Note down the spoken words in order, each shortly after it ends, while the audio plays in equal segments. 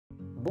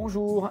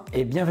Bonjour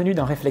et bienvenue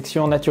dans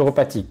Réflexion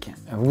naturopathique.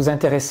 Vous vous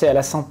intéressez à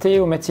la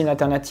santé, aux médecines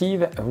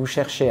alternatives, vous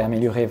cherchez à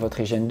améliorer votre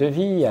hygiène de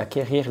vie, à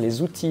acquérir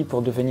les outils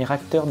pour devenir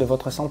acteur de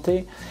votre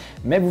santé,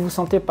 mais vous vous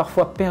sentez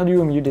parfois perdu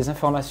au milieu des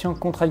informations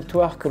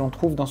contradictoires que l'on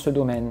trouve dans ce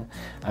domaine.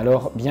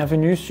 Alors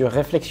bienvenue sur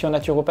Réflexion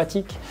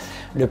naturopathique,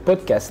 le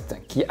podcast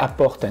qui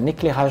apporte un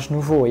éclairage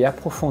nouveau et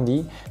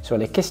approfondi sur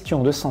les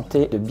questions de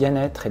santé, de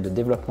bien-être et de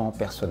développement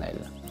personnel.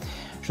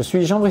 Je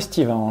suis Jean-Brice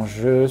Stivan,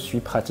 je suis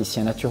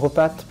praticien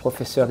naturopathe,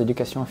 professeur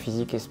d'éducation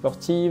physique et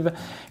sportive,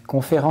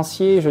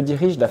 conférencier et je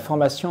dirige la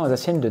formation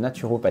alsacienne de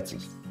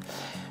naturopathie.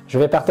 Je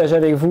vais partager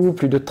avec vous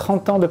plus de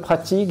 30 ans de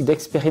pratique,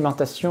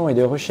 d'expérimentation et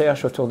de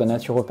recherche autour de la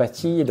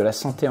naturopathie et de la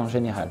santé en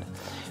général.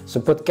 Ce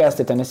podcast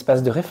est un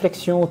espace de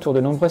réflexion autour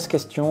de nombreuses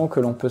questions que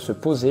l'on peut se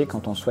poser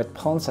quand on souhaite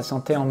prendre sa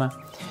santé en main.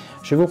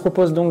 Je vous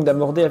propose donc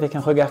d'aborder avec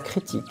un regard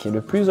critique et le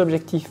plus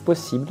objectif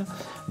possible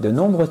de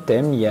nombreux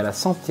thèmes liés à la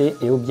santé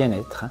et au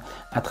bien-être,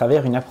 à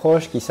travers une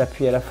approche qui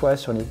s'appuie à la fois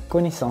sur les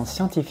connaissances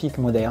scientifiques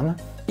modernes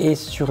et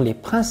sur les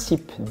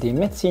principes des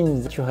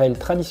médecines naturelles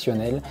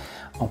traditionnelles,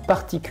 en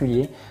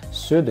particulier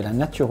ceux de la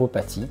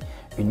naturopathie,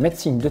 une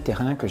médecine de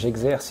terrain que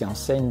j'exerce et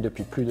enseigne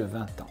depuis plus de 20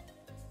 ans.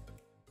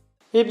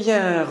 Eh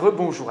bien,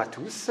 rebonjour à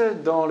tous.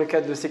 Dans le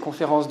cadre de ces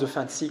conférences de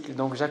fin de cycle,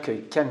 donc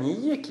j'accueille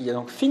Camille, qui a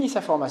donc fini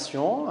sa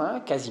formation,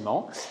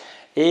 quasiment,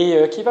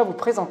 et qui va vous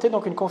présenter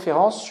donc une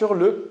conférence sur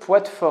le poids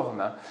de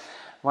forme.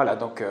 Voilà,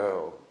 donc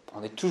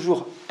on est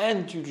toujours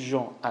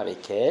indulgent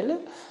avec elle.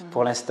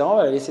 Pour l'instant,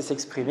 elle va laisser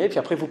s'exprimer, puis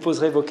après vous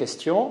poserez vos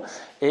questions.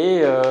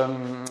 Et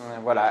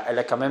voilà, elle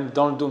est quand même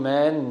dans le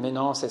domaine, mais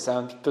non, c'est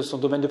un peu son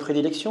domaine de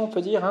prédilection, on peut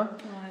dire, hein.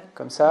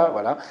 Comme ça,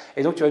 voilà.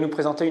 Et donc, tu vas nous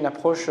présenter une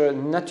approche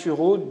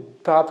naturo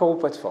par rapport au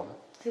poids de forme.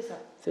 C'est ça.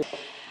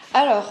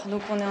 Alors,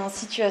 donc on est en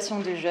situation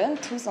de jeûne,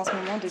 tous en ce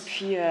moment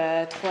depuis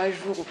 3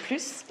 jours ou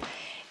plus.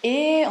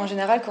 Et en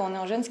général, quand on est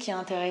en jeûne, ce qui est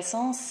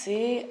intéressant,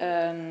 c'est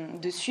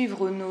de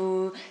suivre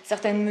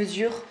certaines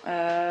mesures.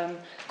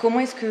 Comment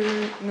est-ce que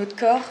notre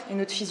corps et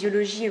notre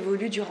physiologie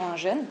évoluent durant un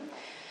jeûne.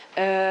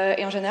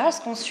 Et en général,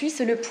 ce qu'on suit,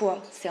 c'est le poids.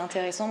 C'est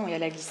intéressant, il y a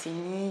la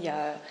glycémie, il y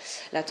a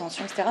la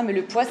tension, etc. Mais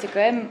le poids, c'est quand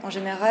même, en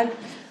général,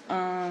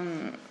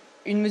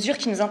 une mesure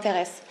qui nous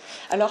intéresse.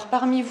 Alors,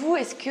 parmi vous,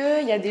 est-ce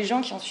qu'il y a des gens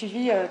qui ont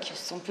suivi, qui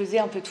se sont pesés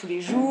un peu tous les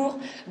jours,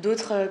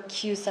 d'autres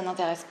qui ça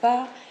n'intéresse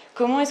pas?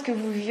 Comment est-ce que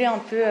vous vivez un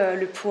peu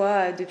le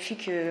poids depuis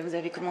que vous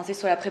avez commencé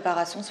soit la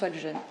préparation, soit le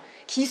jeûne?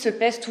 Qui se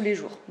pèse tous les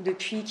jours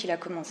depuis qu'il a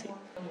commencé?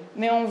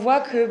 Mais on voit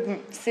que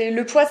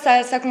le poids,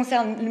 ça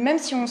concerne, même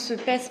si on ne se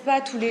pèse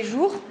pas tous les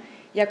jours,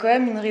 il y a quand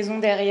même une raison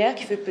derrière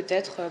qui fait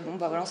peut-être,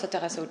 on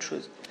s'intéresse à autre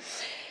chose.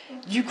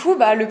 Du coup,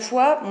 le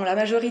poids, la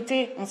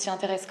majorité, on s'y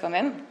intéresse quand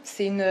même.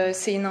 C'est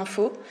une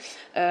info.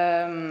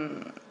 J'ai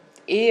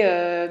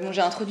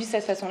introduit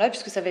cette façon-là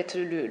puisque ça va être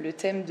le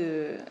thème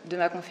de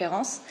ma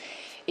conférence.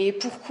 Et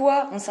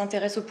pourquoi on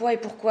s'intéresse au poids et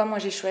pourquoi moi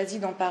j'ai choisi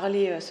d'en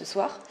parler ce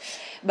soir?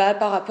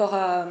 Par rapport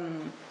à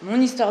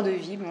mon histoire de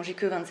vie, j'ai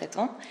que 27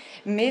 ans,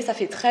 mais ça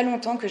fait très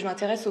longtemps que je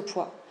m'intéresse au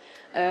poids.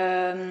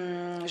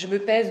 Je me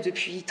pèse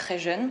depuis très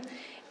jeune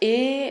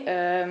et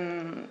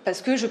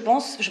parce que je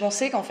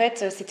pensais qu'en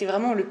fait c'était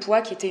vraiment le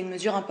poids qui était une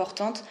mesure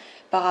importante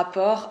par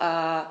rapport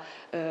à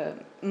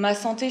ma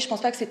santé. Je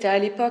pense pas que c'était à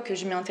l'époque que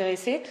je m'y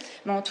intéressais,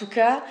 mais en tout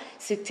cas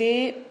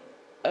c'était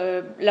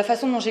la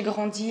façon dont j'ai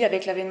grandi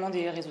avec l'avènement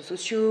des réseaux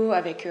sociaux,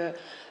 avec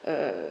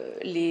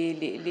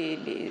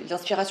les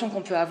inspirations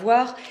qu'on peut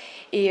avoir.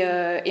 Et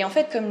en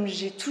fait, comme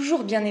j'ai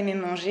toujours bien aimé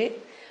manger,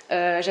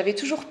 j'avais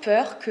toujours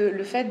peur que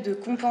le fait de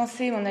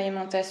compenser mon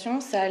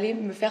alimentation, ça allait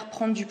me faire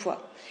prendre du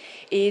poids.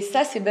 Et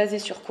ça, c'est basé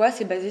sur quoi?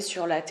 C'est basé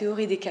sur la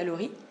théorie des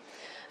calories.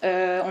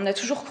 On a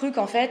toujours cru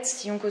qu'en fait,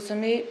 si on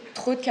consommait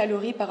trop de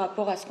calories par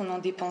rapport à ce qu'on en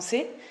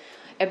dépensait,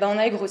 on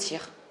allait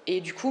grossir. Et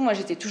du coup, moi,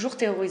 j'étais toujours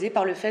terrorisée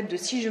par le fait de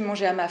si je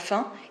mangeais à ma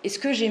faim et ce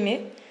que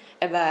j'aimais,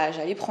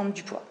 j'allais prendre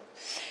du poids.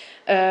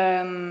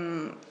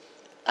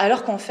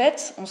 Alors qu'en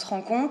fait, on se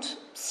rend compte,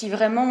 si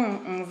vraiment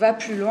on va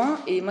plus loin,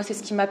 et moi, c'est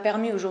ce qui m'a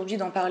permis aujourd'hui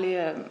d'en parler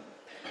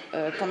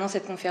pendant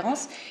cette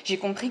conférence, j'ai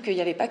compris qu'il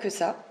n'y avait pas que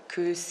ça,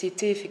 que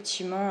c'était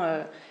effectivement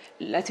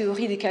la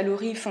théorie des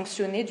calories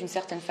fonctionnait d'une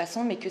certaine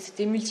façon, mais que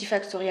c'était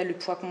multifactoriel le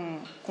poids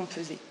qu'on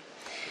pesait.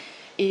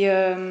 Et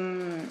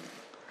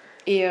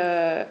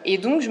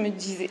donc, je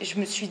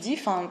me suis dit,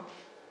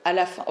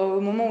 au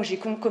moment où j'ai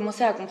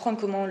commencé à comprendre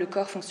comment le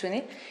corps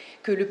fonctionnait,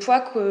 que le poids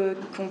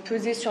qu'on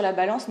pesait sur la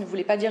balance ne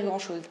voulait pas dire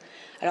grand-chose.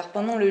 Alors,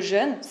 pendant le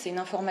jeûne, c'est une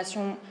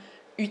information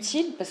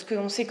utile parce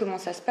qu'on sait comment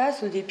ça se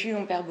passe. Au début,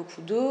 on perd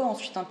beaucoup d'eau,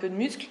 ensuite un peu de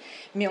muscle,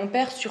 mais on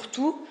perd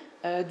surtout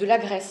de la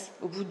graisse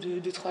au bout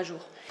de 3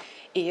 jours.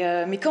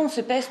 Mais quand on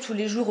se pèse tous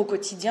les jours au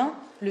quotidien,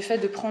 le fait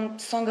de prendre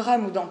 100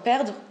 grammes ou d'en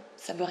perdre,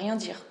 ça ne veut rien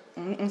dire.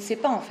 On ne sait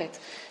pas, en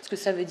fait, ce que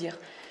ça veut dire.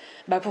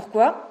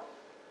 Pourquoi?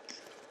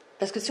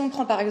 Parce que si on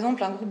prend par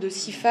exemple un groupe de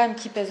 6 femmes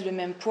qui pèsent le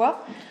même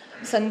poids,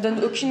 ça ne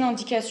donne aucune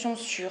indication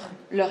sur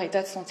leur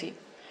état de santé.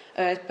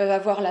 Elles peuvent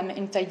avoir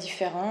une taille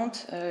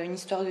différente, une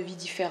histoire de vie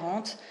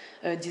différente,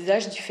 des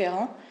âges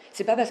différents.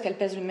 C'est pas parce qu'elles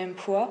pèsent le même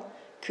poids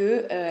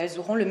qu'elles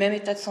auront le même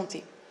état de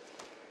santé.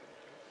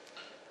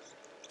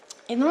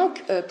 Et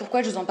donc,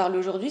 pourquoi je vous en parle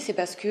aujourd'hui? C'est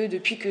parce que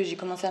depuis que j'ai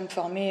commencé à me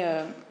former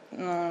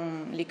dans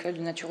l'école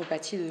de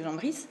naturopathie de Jean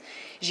Brice,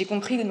 j'ai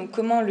compris donc,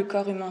 comment le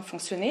corps humain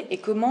fonctionnait et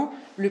comment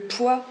le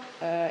poids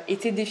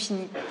était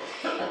défini.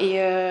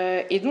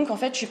 Et donc, en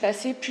fait, je suis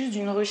passée plus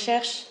d'une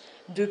recherche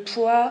de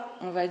poids,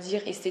 on va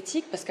dire,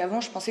 esthétique, parce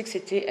qu'avant, je pensais que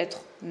c'était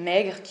être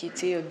maigre, qui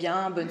était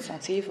bien, bonne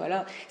santé,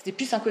 voilà. C'était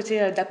plus un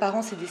côté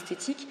d'apparence et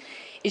d'esthétique.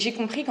 Et j'ai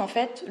compris qu'en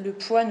fait, le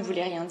poids ne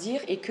voulait rien dire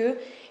et que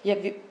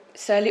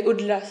ça allait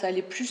au-delà, ça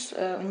allait plus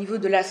au niveau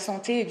de la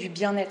santé et du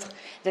bien-être,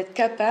 d'être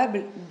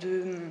capable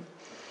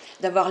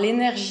d'avoir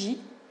l'énergie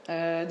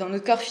dans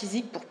notre corps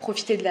physique pour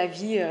profiter de la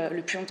vie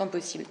le plus longtemps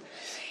possible.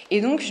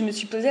 Et donc, je me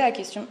suis posé la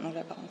question, donc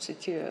là, par contre,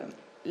 c'était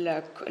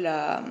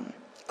la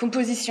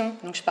composition.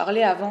 Donc, je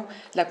parlais avant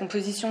de la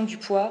composition du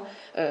poids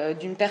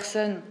d'une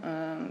personne,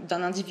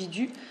 d'un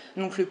individu.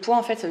 Donc, le poids,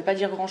 en fait, ça ne veut pas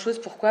dire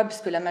grand-chose. Pourquoi?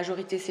 Parce que la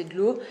majorité, c'est de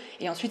l'eau.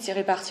 Et ensuite, c'est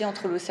réparti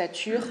entre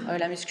l'ossature,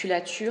 la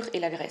musculature et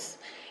la graisse.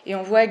 Et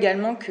on voit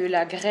également que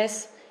la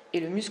graisse et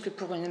le muscle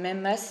pour une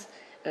même masse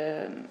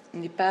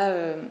n'est pas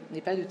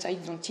de taille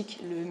identique.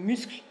 Le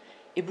muscle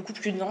est beaucoup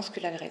plus dense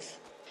que la graisse.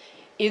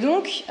 Et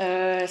donc,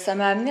 ça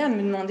m'a amené à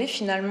me demander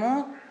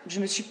finalement, je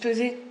me suis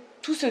pesée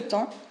tout ce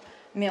temps,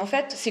 mais en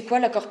fait, c'est quoi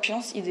la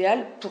corpulence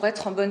idéale pour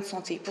être en bonne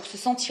santé, pour se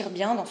sentir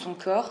bien dans son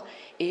corps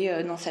et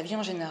dans sa vie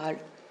en général?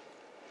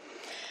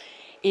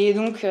 Et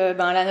donc,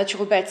 la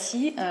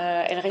naturopathie,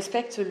 elle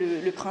respecte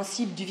le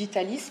principe du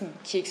vitalisme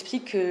qui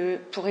explique que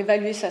pour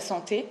évaluer sa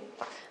santé,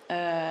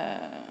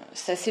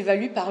 ça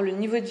s'évalue par le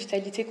niveau de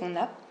vitalité qu'on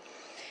a,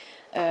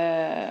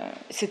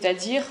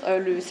 c'est-à-dire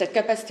cette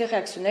capacité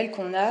réactionnelle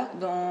qu'on a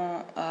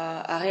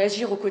à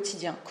réagir au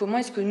quotidien. Comment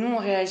est-ce que nous, on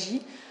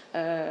réagit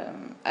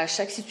à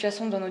chaque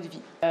situation dans notre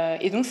vie.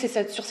 Et donc,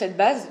 c'est sur cette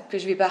base que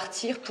je vais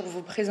partir pour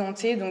vous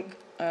présenter donc,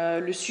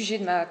 le sujet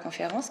de ma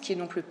conférence, qui est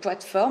donc le poids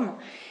de forme.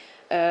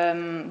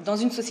 Dans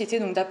une société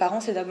donc,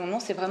 d'apparence et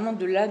d'abondance, c'est vraiment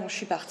de là dont je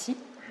suis partie.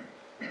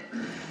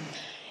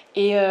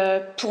 Et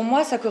pour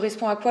moi, ça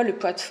correspond à quoi le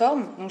poids de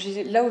forme? Donc,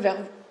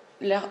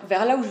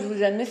 vers là où je vais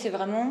vous amener, c'est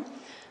vraiment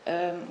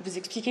vous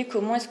expliquer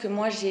comment est-ce que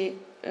moi j'ai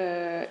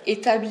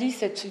établi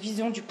cette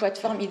vision du poids de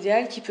forme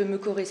idéal qui peut me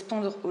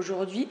correspondre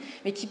aujourd'hui,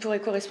 mais qui pourrait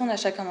correspondre à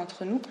chacun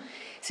d'entre nous.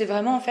 C'est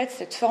vraiment en fait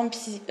cette forme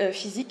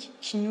physique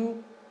qui nous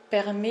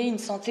permet une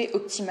santé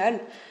optimale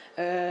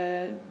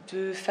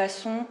de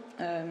façon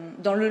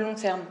dans le long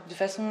terme, de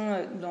façon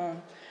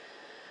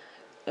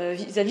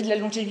vis-à-vis de la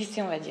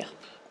longévité, on va dire.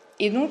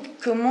 Et donc,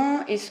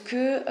 comment est-ce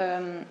que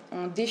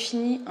on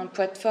définit un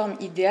poids de forme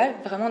idéal,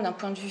 vraiment d'un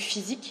point de vue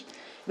physique?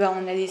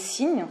 On a des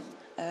signes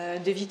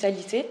de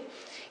vitalité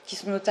qui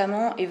sont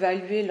notamment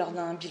évalués lors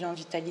d'un bilan de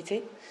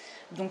vitalité.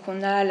 Donc,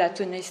 on a la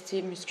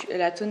tonicité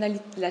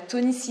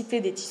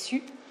des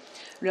tissus,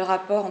 le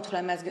rapport entre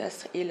la masse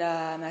grasse et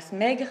la masse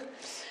maigre,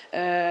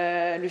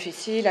 le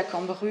fessier, la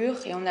cambrure,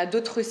 et on a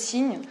d'autres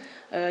signes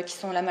qui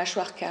sont la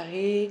mâchoire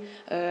carrée,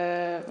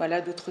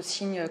 d'autres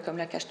signes comme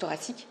la cage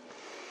thoracique.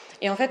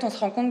 Et en fait, on se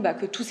rend compte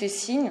que tous ces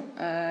signes,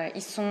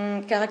 ils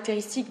sont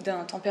caractéristiques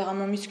d'un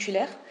tempérament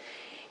musculaire.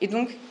 Et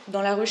donc,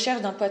 dans la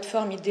recherche d'un poids de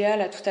forme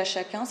idéal à tout à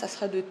chacun, ça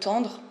sera de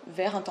tendre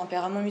vers un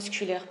tempérament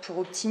musculaire pour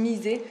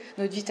optimiser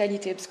notre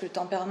vitalité. Parce que le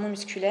tempérament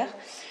musculaire,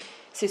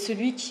 c'est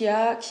celui qui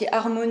est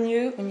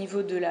harmonieux au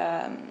niveau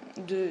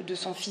de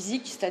son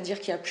physique, c'est-à-dire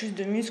qui a plus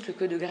de muscles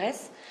que de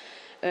graisse,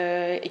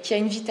 et qui a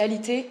une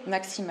vitalité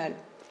maximale.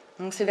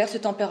 Donc c'est vers ce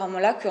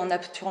tempérament-là qu'en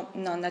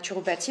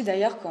naturopathie,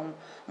 d'ailleurs, quand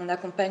on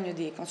accompagne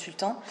des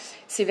consultants,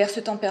 c'est vers ce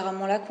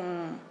tempérament-là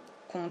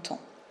qu'on tend.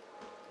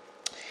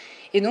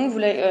 Et donc, vous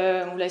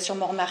l'avez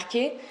sûrement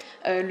remarqué,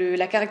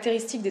 la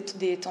caractéristique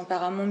des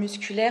tempéraments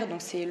musculaires,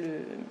 donc c'est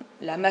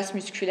la masse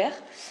musculaire,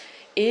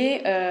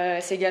 et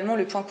c'est également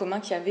le point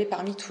commun qu'il y avait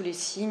parmi tous les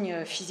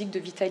signes physiques de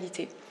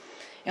vitalité.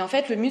 Et en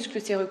fait, le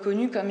muscle s'est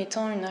reconnu comme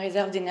étant une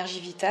réserve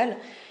d'énergie vitale.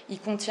 Il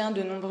contient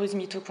de nombreuses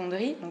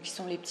mitochondries, donc qui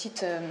sont les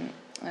petites...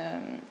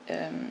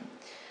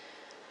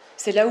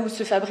 c'est là où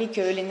se fabrique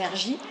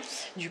l'énergie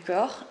du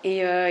corps,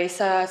 et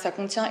ça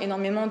contient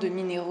énormément de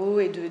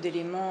minéraux et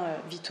d'éléments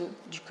vitaux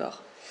du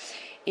corps.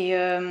 Et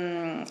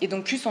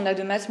donc plus on a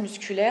de masse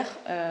musculaire,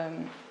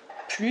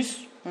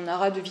 plus on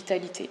aura de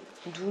vitalité,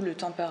 d'où le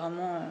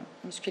tempérament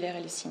musculaire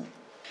et les signes.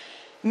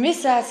 Mais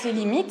ça a ses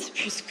limites,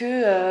 puisque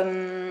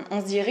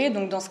on se dirait,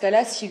 donc dans ce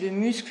cas-là, si le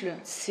muscle,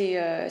 c'est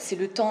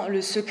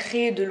le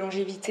secret de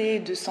longévité,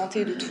 de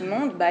santé de tout le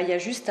monde, il y a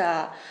juste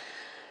à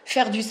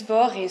faire du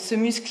sport et se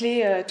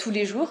muscler tous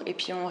les jours, et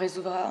puis on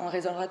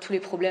résolvera tous les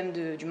problèmes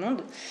du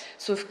monde.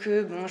 Sauf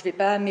que je ne vais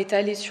pas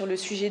m'étaler sur le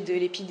sujet de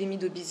l'épidémie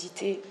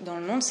d'obésité dans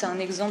le monde, c'est un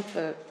exemple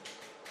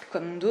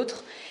comme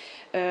d'autres.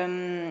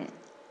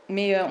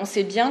 Mais on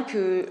sait bien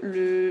que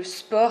le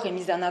sport est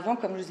mis en avant,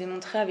 comme je vous ai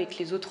montré avec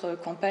les autres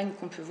campagnes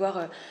qu'on peut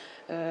voir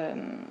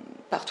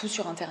partout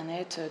sur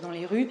Internet, dans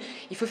les rues.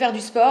 Il faut faire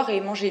du sport et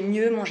manger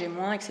mieux, manger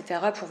moins, etc.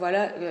 pour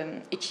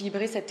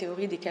équilibrer cette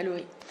théorie des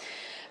calories.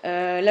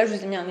 Là, je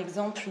vous ai mis un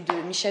exemple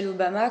de Michelle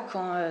Obama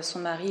quand son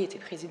mari était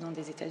président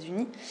des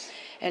États-Unis.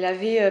 Elle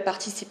avait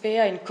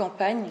participé à une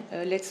campagne,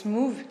 Let's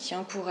Move, qui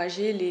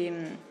encourageait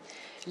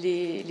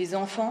les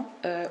enfants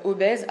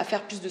obèses à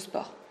faire plus de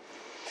sport.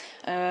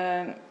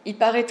 Il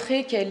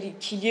paraîtrait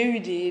qu'il y ait eu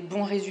des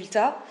bons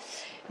résultats,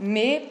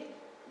 mais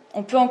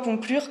on peut en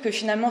conclure que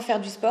finalement faire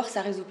du sport, ça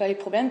ne résout pas les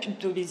problèmes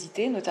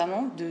d'obésité,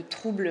 notamment de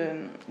troubles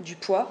du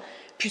poids,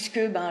 puisque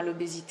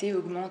l'obésité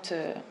augmente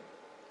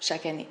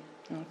chaque année.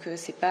 Donc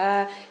c'est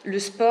pas le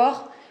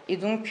sport et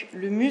donc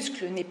le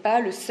muscle n'est pas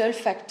le seul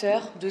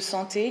facteur de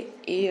santé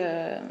et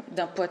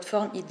d'un poids de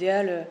forme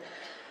idéal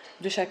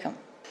de chacun.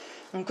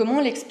 Donc comment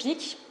on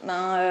l'explique ?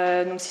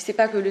 Donc si c'est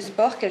pas que le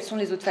sport, quels sont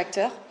les autres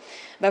facteurs ?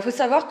 Faut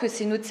savoir que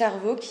c'est notre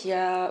cerveau qui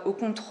a le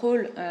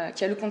contrôle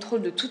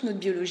de toute notre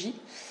biologie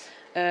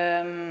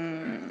et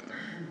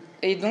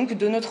donc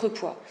de notre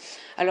poids.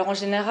 Alors en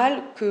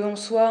général, qu'on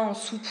soit en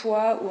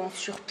sous-poids ou en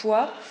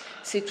surpoids,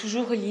 c'est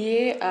toujours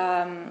lié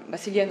à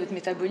notre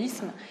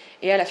métabolisme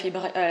et à la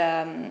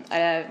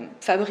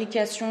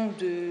fabrication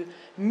de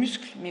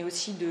muscles, mais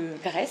aussi de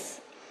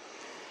graisse.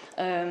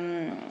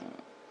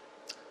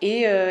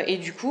 Et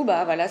du coup,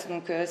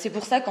 donc c'est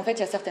pour ça qu'en fait, il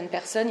y a certaines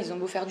personnes, ils ont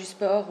beau faire du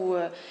sport ou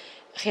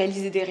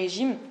réaliser des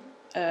régimes,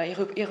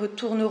 ils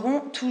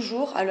retourneront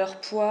toujours à leur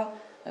poids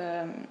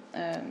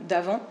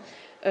d'avant,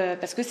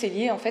 parce que c'est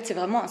lié, en fait, c'est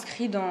vraiment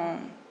inscrit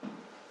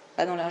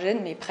pas dans leur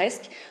gène, mais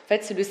presque. En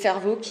fait, c'est le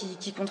cerveau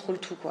qui contrôle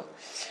tout, quoi.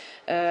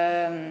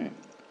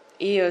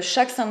 Et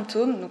chaque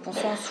symptôme, donc qu'on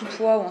soit en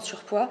sous-poids ou en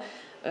surpoids,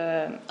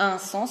 a un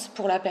sens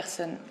pour la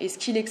personne. Et ce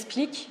qu'il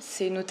explique,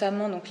 c'est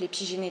notamment donc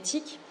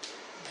l'épigénétique.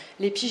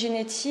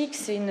 L'épigénétique,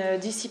 c'est une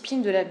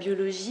discipline de la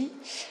biologie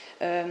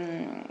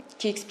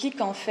qui explique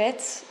qu'en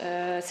fait,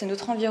 c'est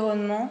notre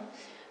environnement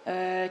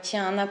qui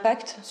a un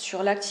impact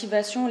sur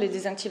l'activation et les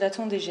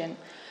désactivations des gènes.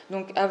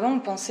 Donc avant, on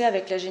pensait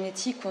avec la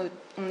génétique,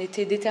 on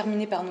était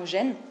déterminé par nos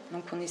gènes,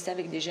 donc on naissait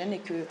avec des gènes et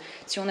que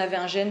si on avait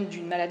un gène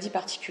d'une maladie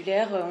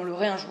particulière, on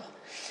l'aurait un jour.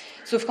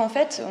 Sauf qu'en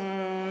fait,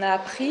 on a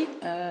appris,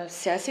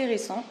 c'est assez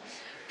récent,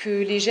 que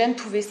les gènes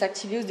pouvaient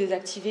s'activer ou se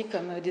désactiver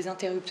comme des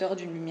interrupteurs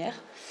d'une lumière,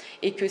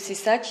 et que c'est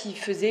ça qui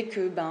faisait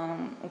que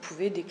on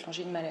pouvait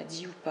déclencher une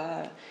maladie ou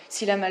pas,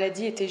 si la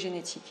maladie était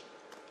génétique.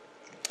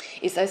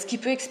 Et ça, ce qui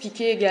peut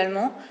expliquer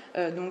également,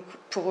 donc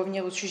pour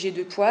revenir au sujet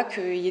de poids,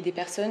 qu'il y ait des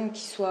personnes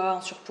qui soient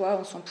en surpoids ou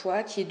en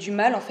sans-poids, qui aient du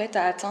mal en fait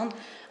à atteindre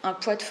un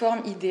poids de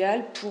forme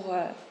idéal pour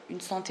une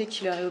santé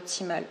qui leur est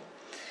optimale.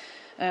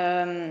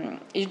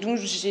 Et donc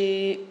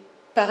j'ai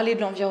parlé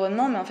de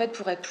l'environnement, mais en fait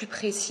pour être plus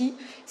précis,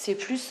 c'est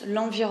plus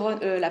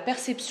la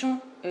perception,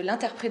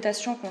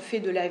 l'interprétation qu'on fait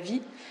de la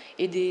vie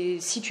et des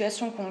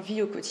situations qu'on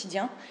vit au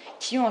quotidien,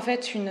 qui ont en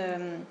fait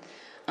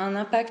un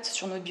impact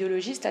sur notre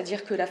biologie,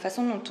 c'est-à-dire que la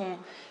façon dont on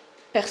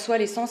perçoit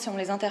les sens et on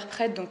les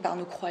interprète donc par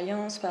nos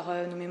croyances, par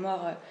nos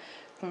mémoires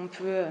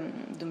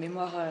nos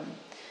mémoires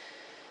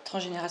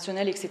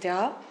transgénérationnelles, etc.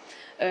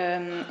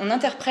 On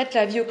interprète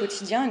la vie au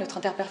quotidien et notre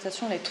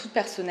interprétation elle est toute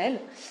personnelle.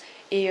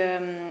 Et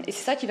c'est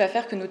ça qui va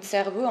faire que notre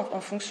cerveau,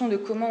 en fonction de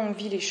comment on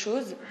vit les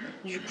choses,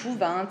 du coup,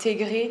 va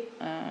intégrer,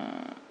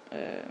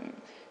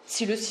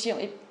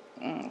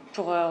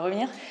 pour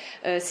revenir,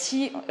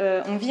 si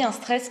on vit un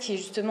stress qui est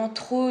justement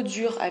trop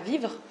dur à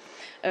vivre,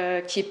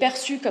 qui est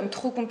perçu comme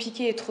trop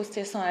compliqué et trop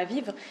stressant à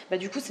vivre,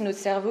 du coup c'est notre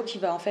cerveau qui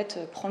va en fait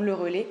prendre le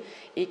relais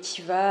et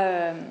qui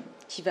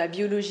va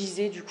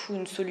biologiser du coup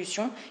une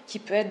solution qui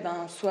peut être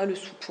soit le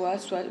sous-poids,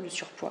 soit le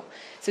surpoids.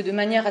 C'est de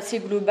manière assez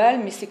globale,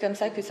 mais c'est comme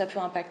ça que ça peut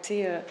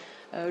impacter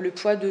le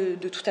poids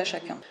de tout à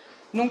chacun.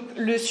 Donc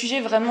le sujet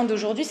vraiment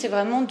d'aujourd'hui, c'est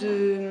vraiment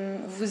de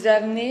vous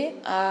amener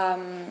à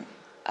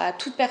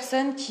toute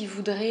personne qui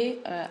voudrait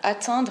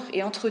atteindre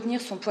et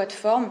entretenir son poids de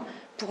forme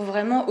pour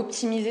vraiment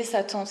optimiser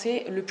sa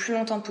santé le plus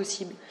longtemps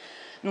possible.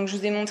 Donc je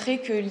vous ai montré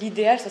que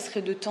l'idéal, ça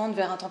serait de tendre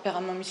vers un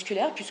tempérament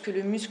musculaire, puisque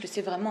le muscle,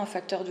 c'est vraiment un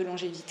facteur de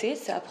longévité,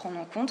 c'est à prendre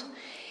en compte.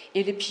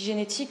 Et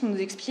l'épigénétique nous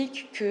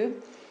explique que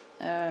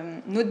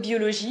notre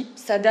biologie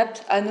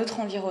s'adapte à notre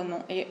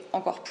environnement, et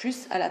encore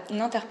plus à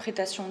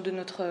l'interprétation de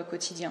notre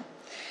quotidien.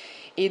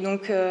 Et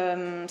donc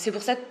c'est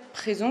pour cette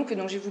raison que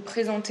je vais vous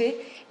présenter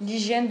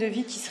l'hygiène de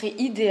vie qui serait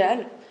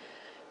idéale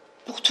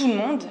pour tout le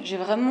monde. J'ai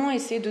vraiment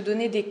essayé de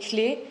donner des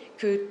clés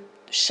que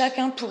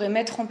chacun pourrait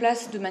mettre en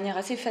place de manière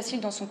assez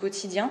facile dans son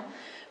quotidien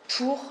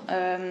pour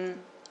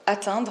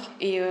atteindre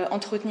et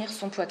entretenir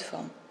son poids de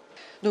forme.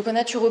 Donc en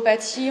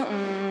naturopathie,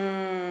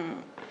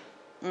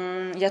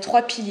 il y a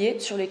 3 piliers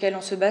sur lesquels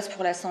on se base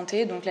pour la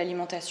santé, donc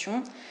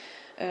l'alimentation,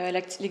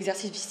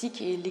 l'exercice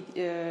physique et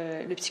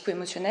le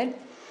psycho-émotionnel.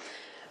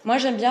 Moi,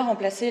 j'aime bien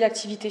remplacer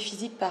l'activité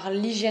physique par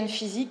l'hygiène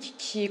physique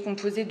qui est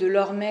composée de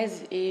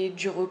l'hormèse et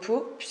du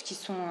repos, puisqu'ils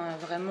sont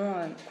vraiment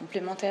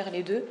complémentaires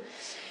les deux.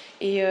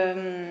 Et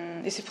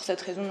c'est pour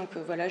cette raison que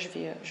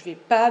je vais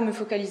pas me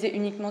focaliser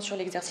uniquement sur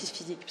l'exercice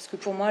physique, parce que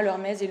pour moi,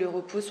 l'hormèse et le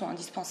repos sont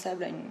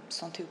indispensables à une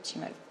santé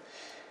optimale.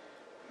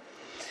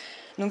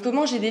 Donc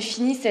comment j'ai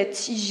défini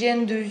cette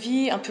hygiène de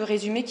vie un peu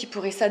résumée qui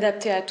pourrait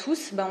s'adapter à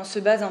tous ? On se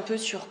base un peu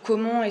sur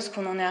comment est-ce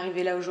qu'on en est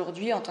arrivé là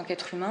aujourd'hui en tant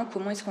qu'être humain,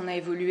 comment est-ce qu'on a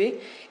évolué,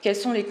 quelles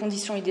sont les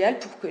conditions idéales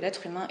pour que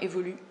l'être humain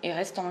évolue et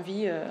reste en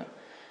vie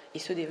et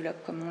se développe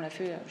comme on l'a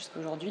fait jusqu'à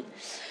aujourd'hui.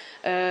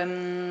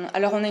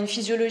 Alors on a une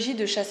physiologie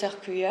de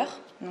chasseur-cueilleur,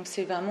 donc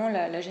c'est vraiment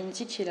la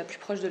génétique qui est la plus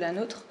proche de la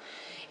nôtre.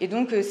 Et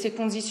donc ces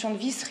conditions de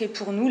vie seraient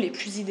pour nous les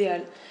plus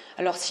idéales.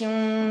 Alors si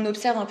on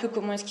observe un peu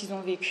comment est-ce qu'ils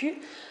ont vécu,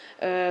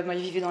 ils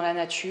vivaient dans la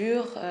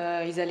nature,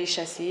 ils allaient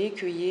chasser,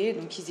 cueillir,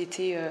 donc ils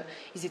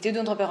étaient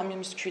d'un tempérament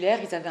musculaire,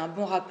 ils avaient un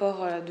bon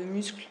rapport de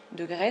muscles,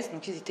 de graisse,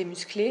 donc ils étaient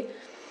musclés.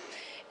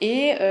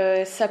 Et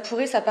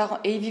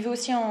et ils vivaient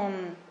aussi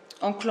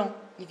en clan,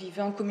 ils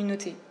vivaient en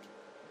communauté.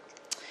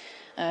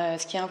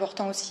 Ce qui est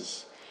important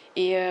aussi.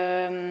 Et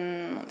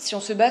si on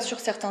se base sur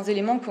certains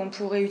éléments qu'on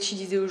pourrait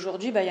utiliser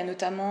aujourd'hui, il y a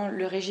notamment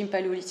le régime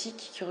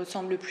paléolithique qui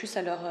ressemble le plus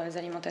à leurs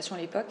alimentations à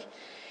l'époque,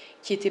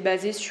 qui était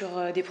basé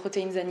sur des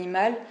protéines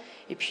animales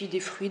et puis des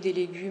fruits, des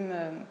légumes,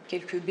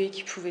 quelques baies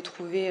qu'ils pouvaient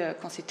trouver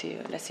quand c'était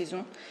la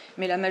saison.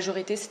 Mais la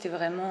majorité, c'était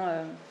vraiment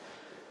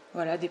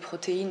des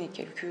protéines et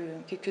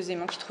quelques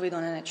éléments qu'ils trouvaient dans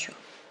la nature.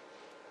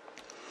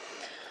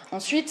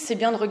 Ensuite, c'est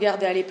bien de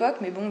regarder à l'époque,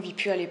 mais bon, on ne vit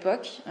plus à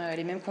l'époque,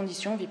 les mêmes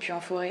conditions, on ne vit plus en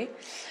forêt.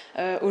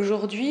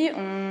 Aujourd'hui,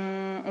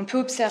 on peut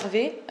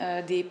observer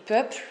des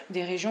peuples,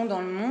 des régions dans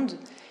le monde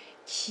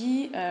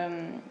qui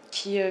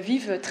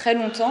vivent très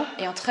longtemps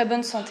et en très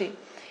bonne santé.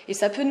 Et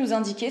ça peut nous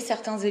indiquer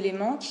certains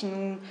éléments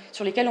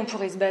sur lesquels on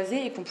pourrait se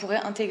baser et qu'on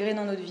pourrait intégrer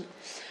dans notre vie.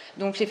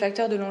 Donc les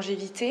facteurs de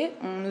longévité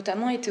ont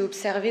notamment été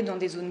observés dans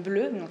des zones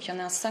bleues, donc il y en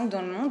a 5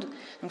 dans le monde,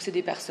 donc c'est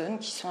des personnes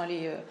qui sont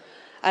allées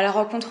à la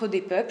rencontre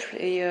des peuples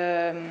et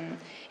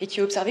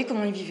qui ont observé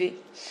comment ils vivaient.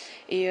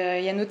 Et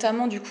il y a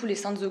notamment du coup les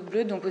Saintes zones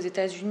bleues, donc aux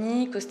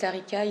États-Unis, Costa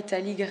Rica,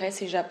 Italie,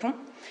 Grèce et Japon.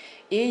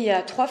 Et il y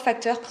a 3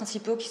 facteurs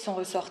principaux qui sont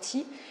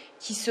ressortis,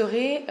 qui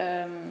seraient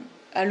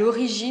à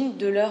l'origine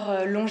de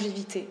leur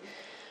longévité.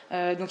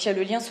 Donc il y a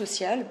le lien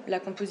social, la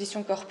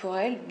composition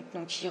corporelle,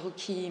 donc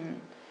qui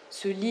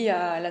se lie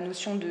à la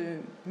notion de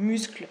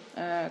muscle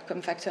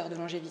comme facteur de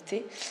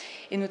longévité,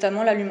 et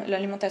notamment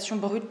l'alimentation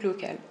brute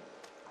locale.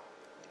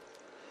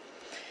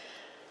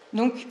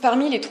 Donc,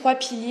 parmi les 3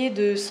 piliers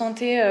de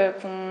santé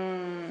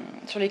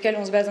sur lesquels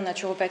on se base en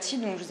naturopathie,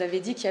 donc je vous avais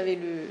dit qu'il y avait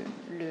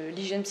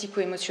l'hygiène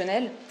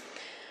psycho-émotionnelle.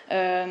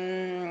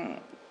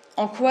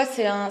 En quoi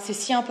c'est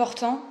si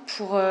important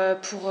pour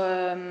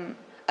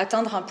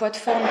atteindre un poids de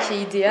forme qui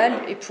est idéal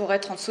et pour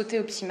être en santé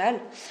optimale?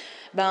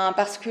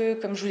 Parce que,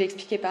 comme je vous l'ai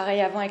expliqué pareil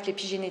avant avec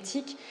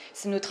l'épigénétique,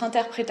 c'est notre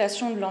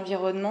interprétation de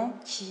l'environnement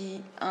qui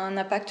a un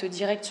impact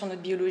direct sur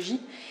notre biologie.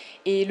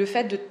 Et le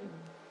fait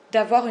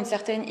d'avoir une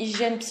certaine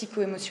hygiène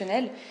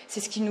psycho-émotionnelle, c'est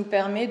ce qui nous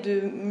permet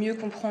de mieux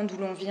comprendre d'où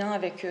l'on vient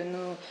avec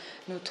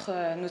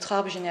notre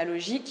arbre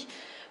généalogique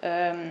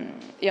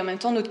et en même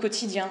temps notre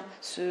quotidien,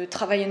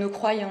 travailler nos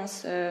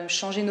croyances,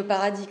 changer nos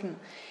paradigmes.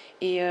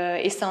 Et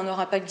ça a un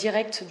impact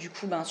direct du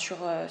coup sur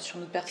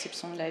notre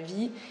perception de la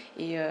vie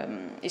et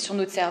sur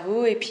notre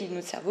cerveau. Et puis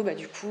notre cerveau,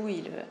 du coup,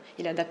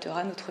 il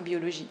adaptera notre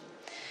biologie.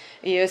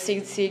 Et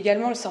c'est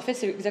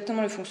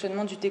exactement le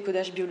fonctionnement du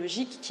décodage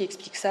biologique qui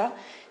explique ça.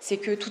 C'est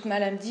que toute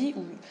maladie,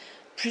 ou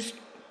plus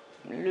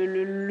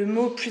le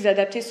mot plus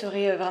adapté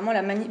serait vraiment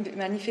la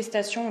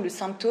manifestation, le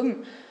symptôme.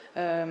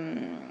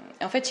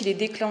 En fait, il est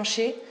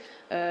déclenché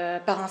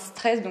par un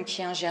stress donc,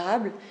 qui est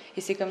ingérable.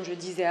 Et c'est comme je le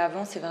disais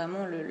avant, c'est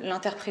vraiment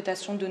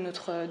l'interprétation de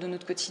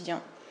notre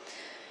quotidien.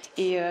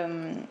 Et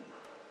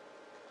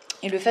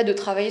le fait de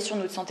travailler sur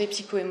notre santé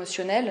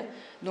psycho-émotionnelle,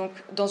 donc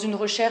dans une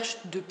recherche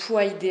de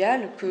poids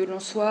idéal, que l'on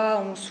soit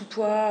en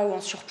sous-poids ou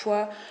en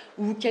surpoids,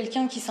 ou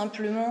quelqu'un qui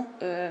simplement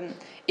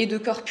est de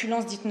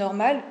corpulence dite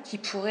normale, qui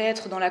pourrait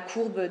être dans la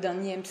courbe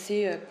d'un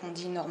IMC qu'on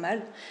dit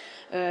normal.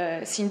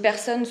 Si une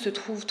personne se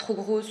trouve trop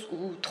grosse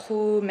ou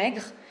trop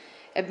maigre,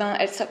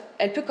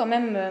 elle peut quand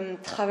même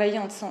travailler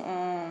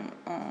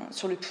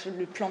sur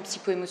le plan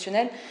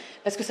psycho-émotionnel,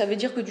 parce que ça veut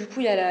dire que du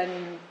coup,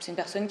 c'est une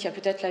personne qui a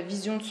peut-être la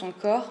vision de son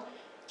corps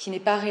qui n'est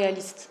pas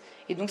réaliste.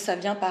 Et donc ça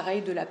vient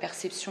pareil de la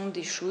perception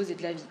des choses et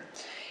de la vie.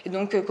 Et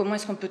donc comment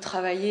est-ce qu'on peut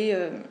travailler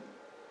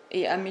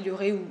et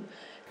améliorer ou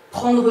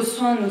prendre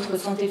soin de notre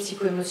santé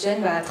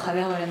psycho-émotionnelle à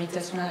travers la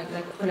méditation, la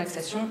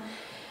relaxation,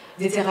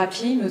 des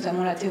thérapies,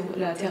 notamment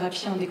la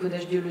thérapie en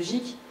décodage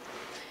biologique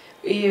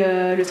et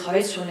le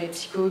travail sur les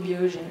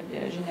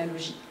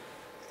psychobiogénéalogies.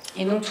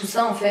 Et donc tout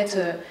ça, en fait,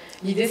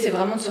 l'idée c'est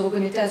vraiment de se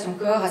reconnecter à son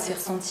corps, à ses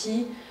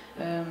ressentis,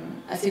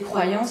 à ses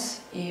croyances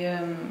et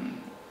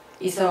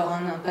ça aura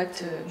un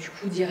impact du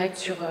coup direct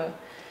sur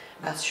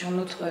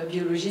notre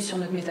biologie, sur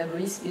notre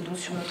métabolisme et donc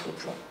sur notre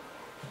poids.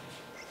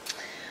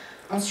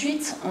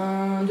 Ensuite,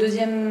 en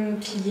deuxième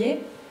pilier,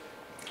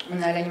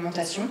 on a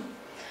l'alimentation.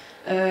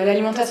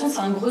 L'alimentation, c'est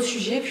un gros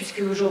sujet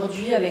puisque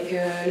aujourd'hui, avec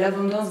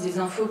l'abondance des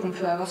infos qu'on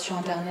peut avoir sur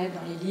Internet,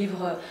 dans les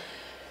livres,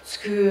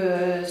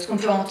 ce qu'on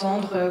peut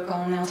entendre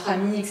quand on est entre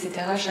amis, etc.,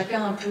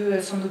 chacun a un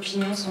peu son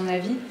opinion, son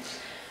avis.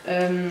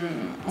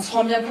 On se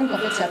rend bien compte qu'en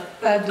fait il n'y a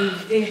pas de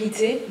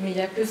vérité, mais il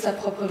n'y a que sa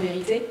propre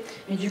vérité.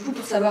 Mais du coup,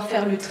 pour savoir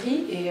faire le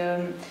tri, et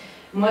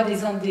moi on va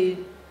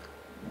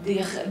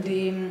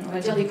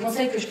dire des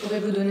conseils que je pourrais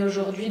vous donner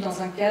aujourd'hui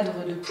dans un cadre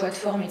de poids de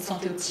forme et de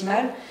santé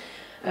optimale,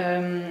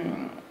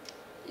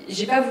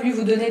 j'ai pas voulu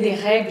vous donner des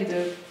règles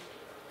de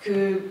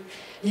que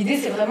l'idée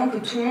c'est vraiment que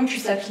tout le monde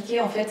puisse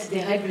appliquer en fait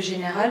des règles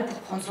générales pour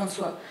prendre soin de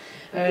soi.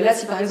 Là,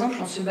 si par exemple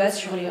on se base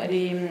sur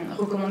les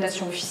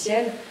recommandations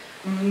officielles,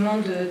 on nous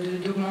demande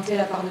d'augmenter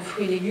la part de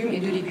fruits et légumes et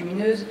de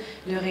légumineuses,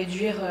 de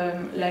réduire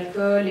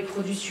l'alcool, les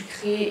produits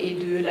sucrés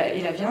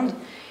et la viande,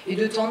 et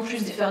de tendre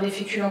plus de faire des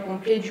féculents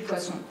complets et du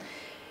poisson.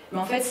 Mais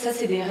en fait, ça,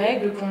 c'est des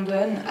règles qu'on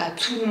donne à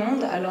tout le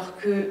monde, alors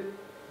que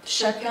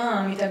chacun a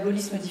un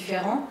métabolisme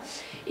différent,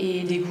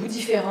 et des goûts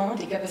différents,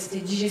 des capacités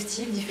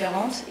digestives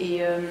différentes,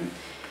 et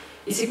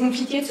c'est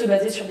compliqué de se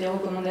baser sur des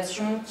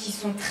recommandations qui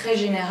sont très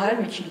générales,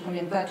 mais qui ne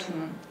conviennent pas à tout le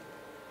monde.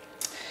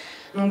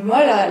 Donc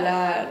moi,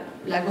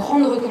 la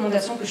grande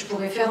recommandation que je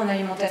pourrais faire en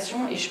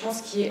alimentation, et je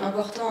pense qu'il est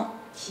important,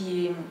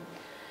 qui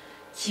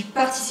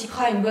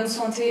participera à une bonne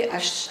santé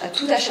à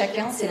tout à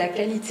chacun, c'est la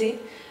qualité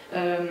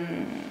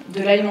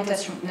de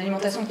l'alimentation, une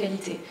alimentation de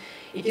qualité.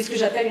 Et qu'est-ce que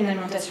j'appelle une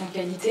alimentation de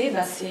qualité?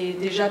 C'est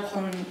déjà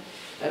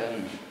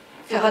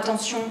faire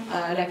attention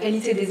à la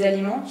qualité des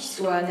aliments, qu'ils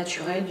soient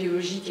naturels,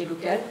 biologiques et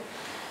locaux,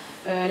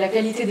 la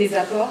qualité des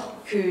apports,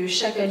 que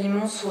chaque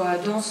aliment soit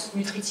dense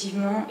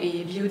nutritivement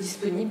et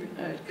biodisponible,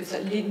 que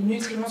les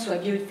nutriments soient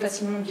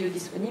facilement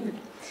biodisponibles,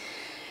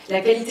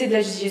 la qualité de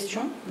la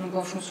digestion, donc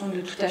en fonction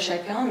de tout à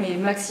chacun, mais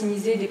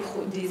maximiser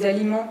des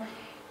aliments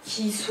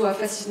qui soient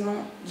facilement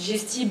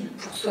digestibles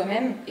pour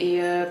soi-même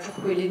et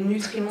pour que les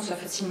nutriments soient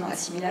facilement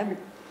assimilables,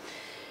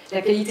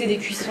 la qualité des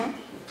cuissons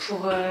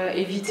pour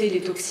éviter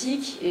les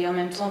toxiques et en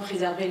même temps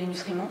préserver les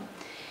nutriments.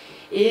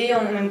 Et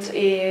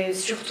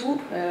surtout,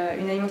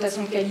 une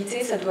alimentation de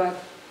qualité, ça doit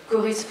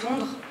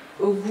correspondre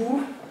au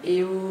goût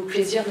et au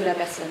plaisir de la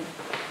personne.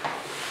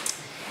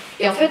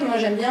 Et en fait, moi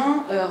j'aime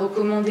bien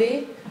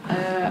recommander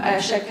à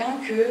chacun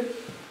que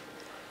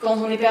quand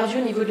on est perdu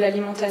au niveau de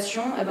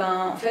l'alimentation,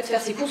 en fait,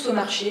 faire ses courses au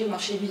marché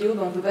bio,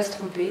 on ne peut pas se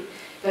tromper,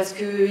 parce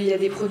qu'il y a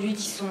des produits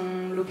qui sont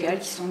locaux,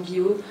 qui sont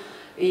bio,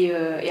 et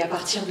à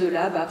partir de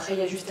là, après, il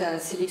y a juste à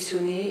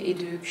sélectionner et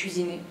de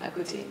cuisiner à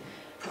côté,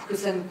 pour que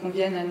ça nous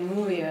convienne à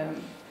nous, et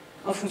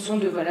en fonction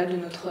de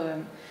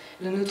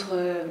notre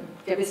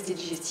capacité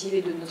digestive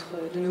et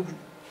de nos goûts.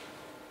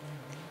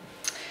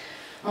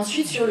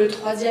 Ensuite, sur le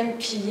troisième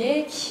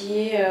pilier, qui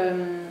est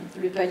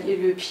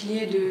le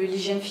pilier de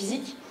l'hygiène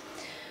physique,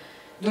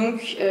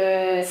 donc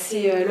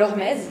c'est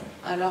l'hormèse.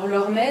 Alors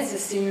l'hormèse,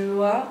 c'est une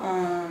loi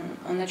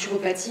en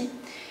naturopathie,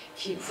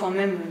 c'est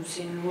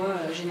une loi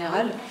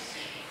générale,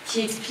 qui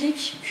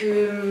explique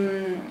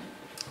que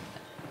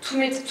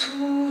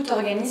tout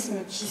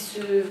organisme qui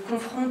se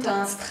confronte à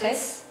un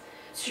stress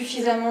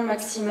suffisamment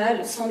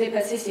maximal, sans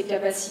dépasser ses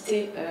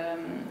capacités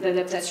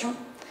d'adaptation,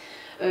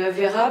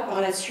 verra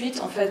par la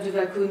suite, en phase de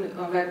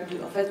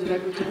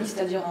vagotonie,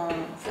 c'est-à-dire en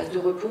phase de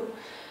repos,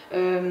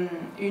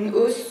 une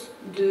hausse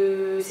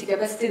de ses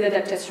capacités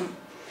d'adaptation.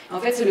 En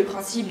fait, c'est le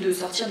principe de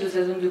sortir de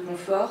sa zone de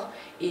confort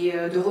et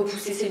de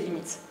repousser ses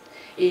limites.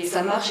 Et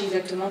ça marche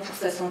exactement pour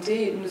sa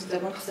santé,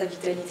 notamment pour sa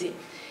vitalité.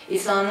 Et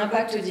ça a un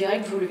impact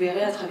direct, vous le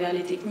verrez à travers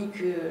les techniques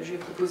que je vais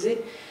proposer,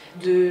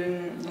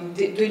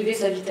 d'élever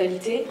sa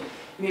vitalité,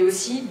 mais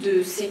aussi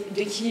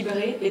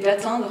d'équilibrer et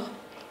d'atteindre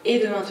et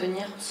de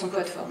maintenir son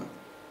poids de forme.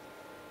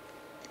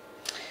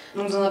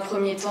 Donc dans un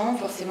premier temps,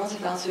 forcément,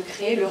 c'est pas un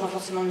secret, le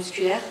renforcement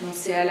musculaire, donc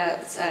c'est à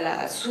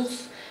la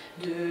source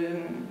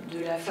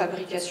de la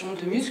fabrication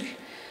de muscles.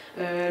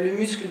 Le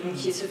muscle, donc,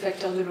 qui est ce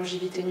facteur de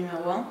longévité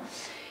numéro 1.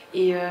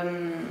 Et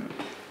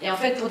en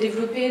fait, pour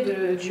développer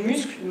du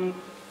muscle, donc,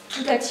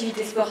 toute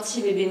activité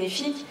sportive est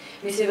bénéfique,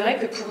 mais c'est vrai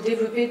que pour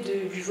développer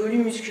du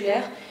volume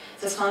musculaire,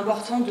 ça sera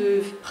important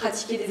de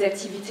pratiquer des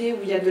activités où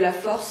il y a de la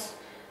force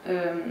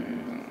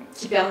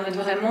qui permettent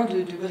vraiment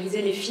de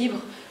briser les fibres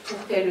pour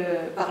qu'elles,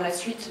 par la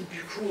suite,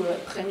 du coup,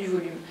 prennent du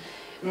volume.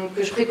 Donc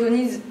je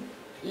préconise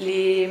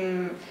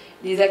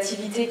les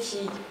activités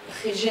qui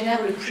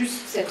génèrent le plus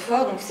cette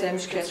force, donc c'est la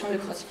musculation, le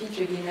crossfit,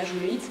 le gainage ou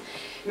le HIIT,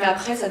 mais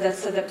après ça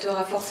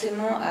s'adaptera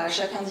forcément à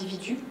chaque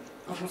individu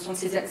en fonction de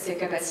ses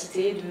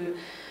capacités, de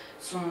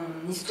son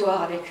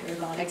histoire avec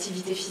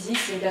l'activité physique.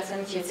 Si une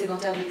personne qui est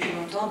sédentaire depuis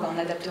longtemps, on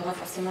adaptera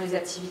forcément les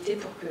activités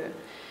pour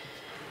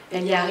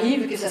qu'elle y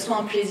arrive, que ça soit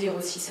un plaisir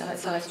aussi,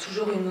 ça reste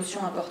toujours une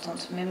notion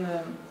importante, même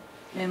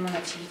en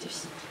activité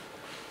physique.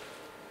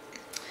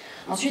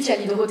 Ensuite, il y a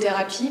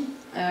l'hydrothérapie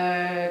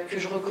que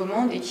je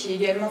recommande et qui est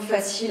également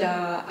facile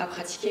à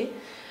pratiquer.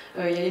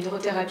 Il y a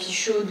l'hydrothérapie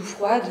chaude ou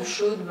froide.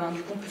 Chaude,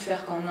 du coup, on peut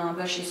faire quand on a un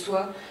bain chez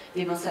soi,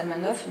 des bains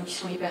Salmanov, donc qui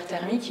sont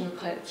hyperthermiques,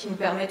 qui nous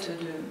permettent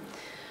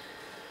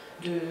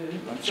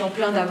qui ont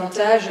plein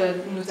d'avantages,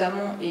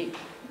 notamment, et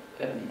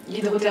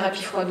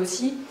l'hydrothérapie froide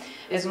aussi.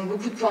 Elles ont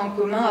beaucoup de points en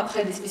commun,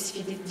 après des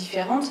spécificités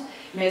différentes,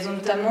 mais elles ont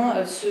notamment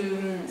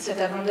cet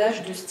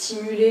avantage de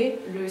stimuler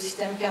le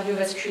système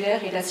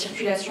cardiovasculaire et la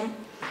circulation,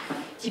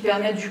 qui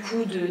permettent du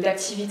coup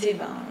d'activer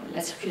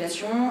la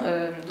circulation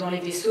dans les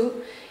vaisseaux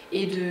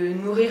et de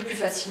nourrir plus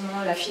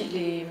facilement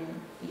les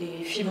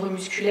fibres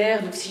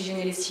musculaires,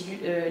 d'oxygéner les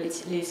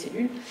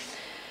cellules,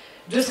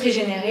 de se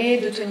régénérer,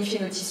 de tonifier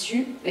nos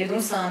tissus, et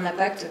donc ça a un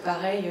impact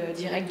pareil,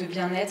 direct de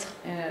bien-être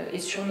et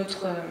sur nos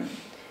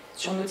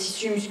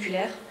tissus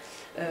musculaires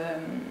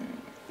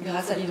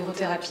grâce à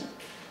l'hydrothérapie.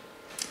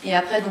 Et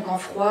après, donc en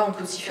froid, on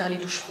peut aussi faire les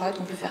douches froides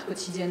qu'on peut faire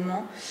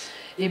quotidiennement,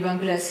 les bains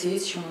glacés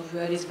si on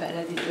veut aller se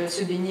balader,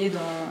 se baigner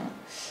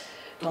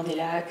dans des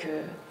lacs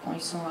quand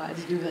ils sont à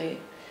 10 degrés.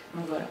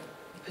 Donc voilà,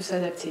 on peut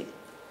s'adapter.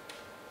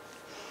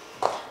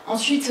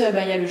 Ensuite, il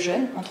y a le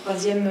jeûne, en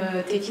troisième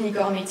technique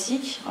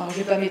hormétique. Alors je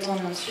ne vais pas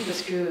m'étendre là-dessus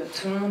parce que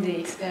tout le monde est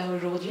expert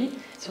aujourd'hui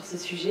sur ce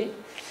sujet.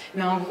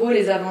 Mais en gros,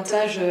 les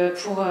avantages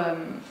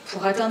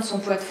pour atteindre son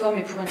poids de forme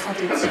et pour une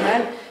santé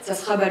optimale, ça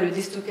sera le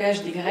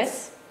déstockage des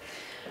graisses,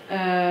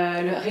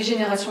 la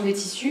régénération des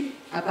tissus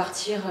à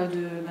partir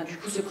de du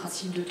coup, ce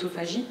principe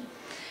d'autophagie.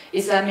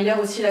 Et ça améliore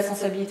aussi la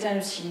sensibilité à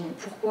l'insuline.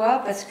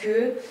 Pourquoi? Parce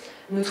que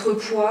notre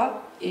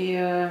poids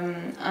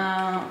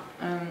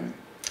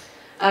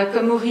a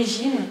comme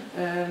origine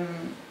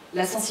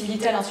la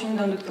sensibilité à l'insuline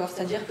dans notre corps.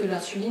 C'est-à-dire que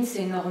l'insuline,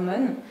 c'est une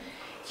hormone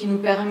qui nous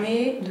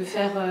permet de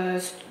faire,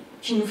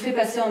 qui nous fait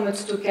passer en mode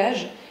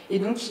stockage et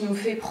donc qui nous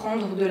fait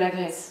prendre de la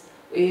graisse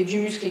et du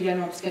muscle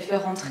également, parce qu'elle fait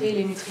rentrer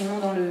les nutriments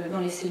dans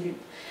les cellules.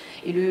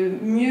 Et le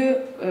mieux,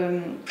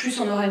 plus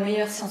on aura une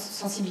meilleure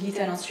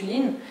sensibilité à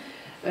l'insuline,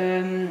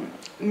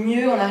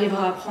 mieux on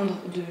arrivera à prendre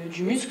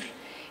du muscle.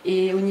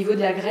 Et au niveau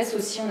de la graisse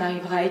aussi, on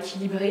arrivera à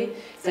équilibrer.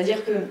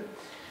 C'est-à-dire que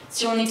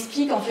si on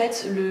explique en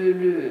fait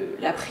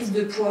la prise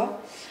de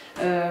poids,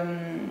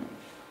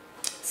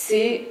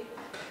 c'est...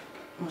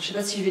 Bon, je ne sais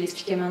pas si je vais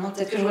l'expliquer maintenant,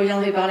 peut-être que je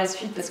reviendrai par la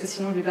suite parce que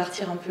sinon je vais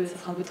partir un peu, ça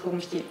sera un peu trop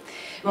compliqué.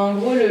 Mais en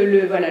gros,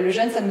 le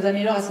jeûne, ça nous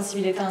améliore la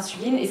sensibilité à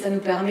l'insuline et ça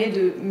nous permet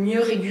de mieux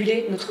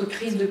réguler notre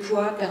prise de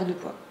poids, perte de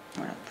poids.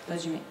 Voilà, pour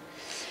résumer.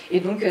 Et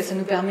donc ça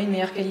nous permet une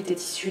meilleure qualité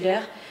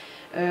tissulaire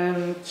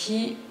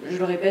qui, je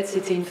le répète,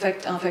 c'était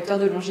un facteur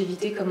de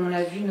longévité comme on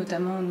l'a vu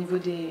notamment au niveau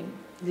des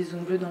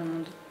zones bleues dans le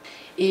monde.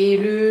 Et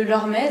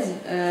l'hormèse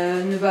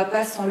ne va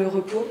pas sans le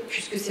repos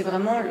puisque c'est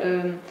vraiment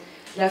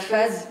la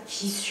phase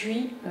qui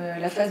suit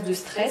la phase de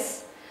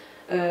stress.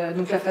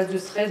 Donc la phase de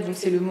stress,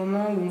 c'est le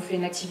moment où on fait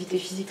une activité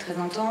physique très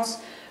intense,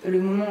 le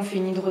moment où on fait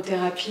une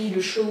hydrothérapie,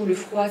 le chaud ou le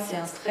froid, c'est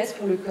un stress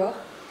pour le corps,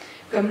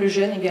 comme le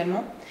jeûne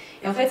également.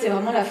 Et en fait, c'est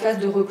vraiment la phase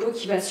de repos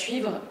qui va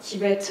suivre, qui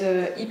va être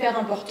hyper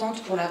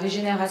importante pour la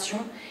régénération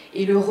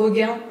et le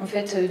regain en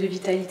fait, de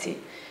vitalité.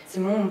 C'est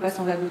le moment où on passe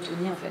en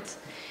vagotonie en fait.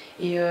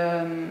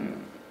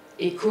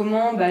 Et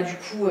comment du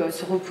coup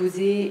se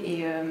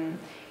reposer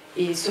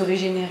et se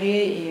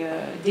régénérer et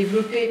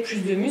développer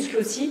plus de muscles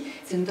aussi,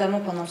 c'est notamment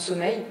pendant le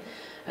sommeil,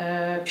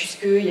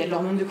 puisqu'il y a de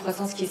l'hormone de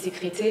croissance qui est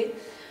sécrétée,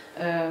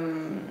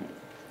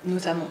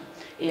 notamment.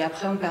 Et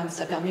après,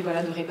 ça permet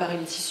de réparer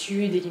les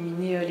tissus et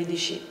d'éliminer les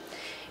déchets.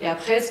 Et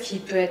après, ce qui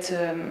peut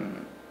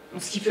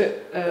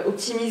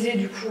optimiser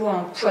du coup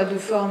un poids de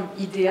forme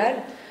idéal,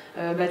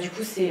 du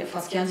coup, ce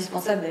qui est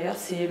indispensable d'ailleurs,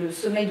 c'est le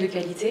sommeil de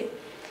qualité.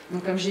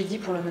 Donc comme j'ai dit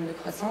pour l'hormone de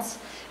croissance.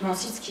 Mais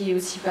ensuite, ce qui est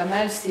aussi pas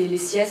mal, c'est les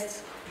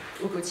siestes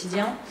au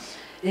quotidien,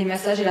 les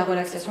massages et la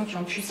relaxation qui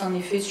ont plus un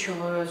effet sur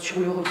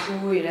le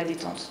repos et la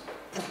détente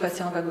pour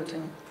passer en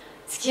vagotonie.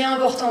 Ce qui est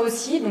important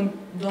aussi, donc,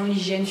 dans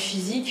l'hygiène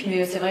physique,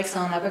 mais c'est vrai que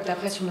ça a un impact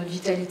après sur notre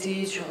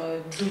vitalité, sur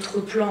d'autres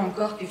plans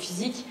encore que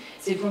physique,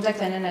 c'est le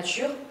contact à la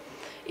nature.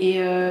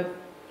 Et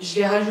je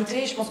l'ai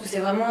rajouté, je pense que c'est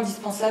vraiment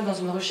indispensable dans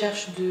une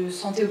recherche de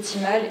santé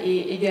optimale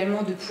et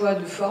également de poids,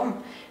 de forme,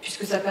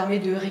 puisque ça permet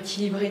de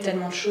rééquilibrer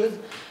tellement de choses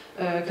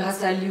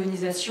grâce à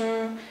l'ionisation,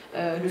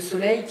 le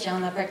soleil qui a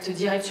un impact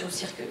direct sur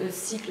le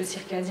cycle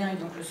circadien et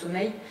donc le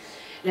sommeil,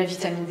 la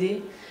vitamine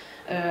D,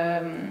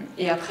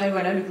 et après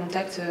le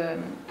contact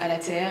à la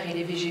terre et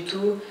les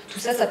végétaux, tout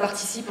ça, ça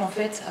participe en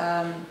fait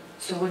à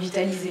se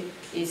revitaliser.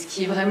 Et ce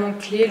qui est vraiment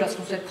clé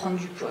lorsqu'on souhaite prendre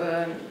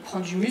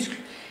du muscle,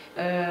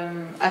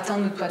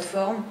 atteindre notre poids de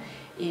forme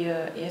et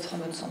être en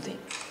bonne santé.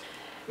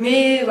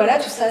 Mais voilà,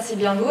 tout ça c'est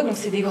bien beau, donc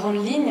c'est des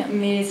grandes lignes,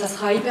 mais ça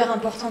sera hyper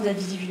important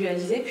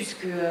d'individualiser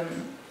puisque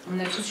on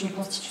a tous une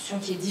constitution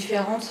qui est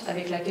différente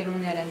avec laquelle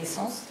on est à la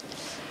naissance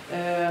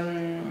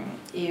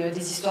et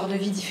des histoires de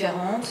vie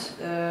différentes.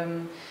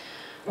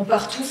 On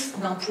part tous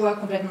d'un poids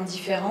complètement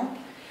différent,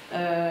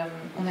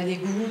 on a des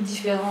goûts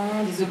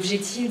différents, des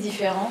objectifs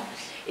différents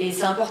et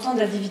c'est important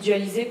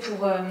d'individualiser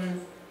pour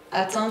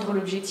atteindre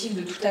l'objectif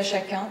de tout à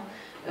chacun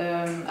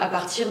à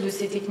partir de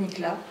ces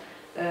techniques-là.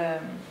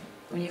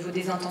 Au niveau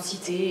des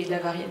intensités et des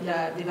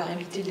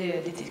variabilités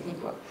des techniques.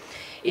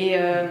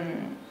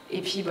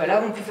 Et puis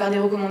voilà, on peut faire des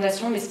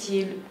recommandations, mais ce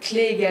qui est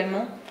clé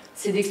également,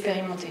 c'est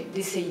d'expérimenter,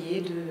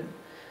 d'essayer,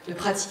 de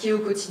pratiquer au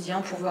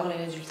quotidien pour voir les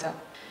résultats.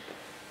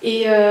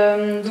 Et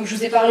donc je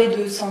vous ai parlé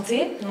de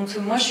santé, donc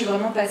moi je suis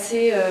vraiment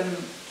passée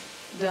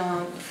d'une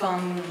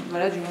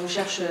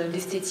recherche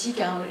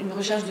d'esthétique à une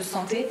recherche de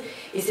santé,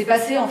 et c'est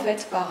passé en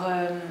fait par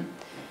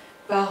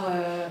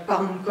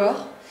mon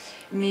corps.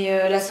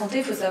 Mais la santé,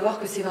 il faut savoir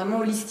que c'est vraiment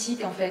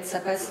holistique en fait. Ça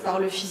passe par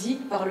le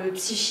physique, par le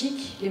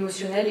psychique,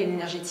 l'émotionnel et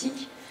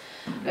l'énergétique.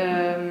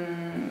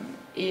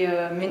 Mais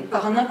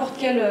par n'importe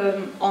quelle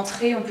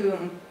entrée,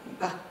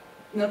 par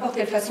n'importe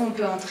quelle façon on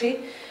peut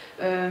entrer.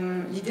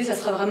 L'idée, ça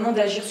sera vraiment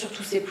d'agir sur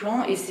tous ces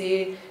plans. Et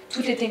c'est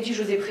toutes les techniques que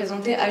je vous ai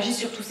présentées agissent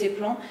sur tous ces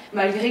plans,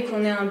 malgré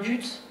qu'on ait un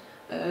but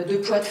de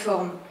poids de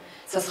forme.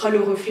 Ça sera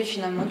le reflet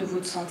finalement de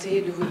votre santé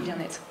et de votre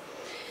bien-être.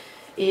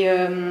 Et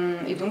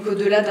donc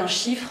au-delà d'un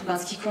chiffre,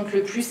 ce qui compte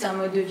le plus, c'est un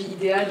mode de vie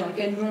idéal dans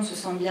lequel nous on se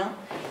sent bien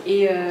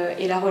et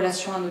la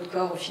relation à notre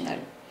corps au final,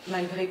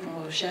 malgré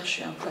qu'on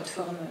recherche un poids de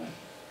forme.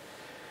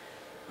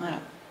 Voilà.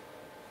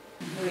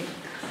 Oui.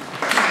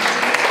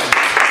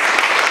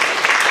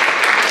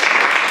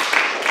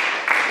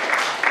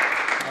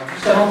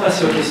 Juste avant de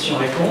passer aux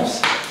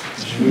questions-réponses,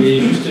 je voulais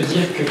juste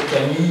dire que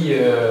Camille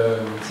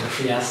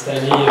s'est fait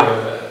installer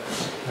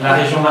dans la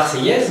région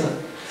marseillaise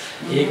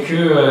et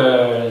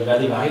qu'elle va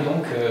démarrer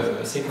donc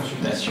ses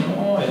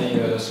consultations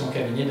et son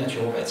cabinet de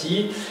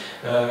naturopathie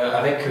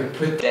avec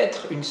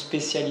peut-être une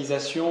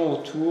spécialisation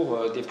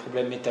autour des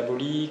problèmes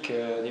métaboliques,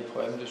 des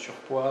problèmes de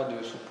surpoids,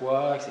 de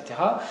sous-poids, etc.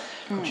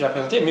 Comme tu l'as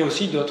présenté, mais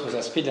aussi d'autres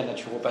aspects de la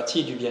naturopathie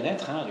et du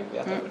bien-être, elle est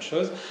ouverte à d'autres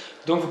choses.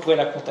 Donc vous pourrez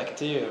la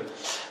contacter,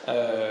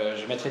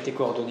 je mettrai tes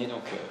coordonnées.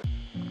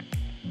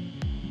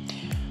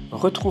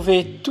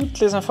 Retrouvez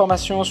toutes les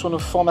informations sur nos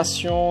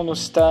formations, nos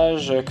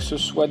stages, que ce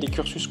soit des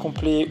cursus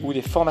complets ou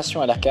des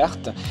formations à la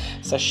carte.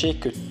 Sachez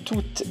que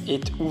tout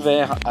est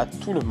ouvert à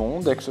tout le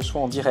monde, que ce soit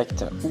en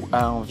direct ou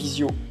en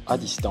visio à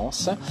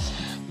distance.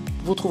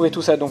 Vous trouverez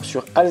tout ça donc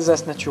sur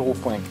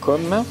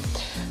alsacenaturo.com.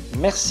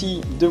 Merci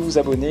de vous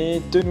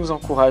abonner, de nous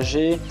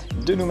encourager,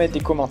 de nous mettre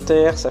des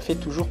commentaires, ça fait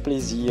toujours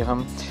plaisir.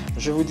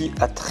 Je vous dis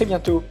à très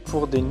bientôt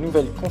pour des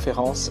nouvelles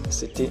conférences.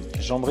 C'était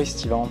Jean-Brice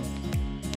Stivan.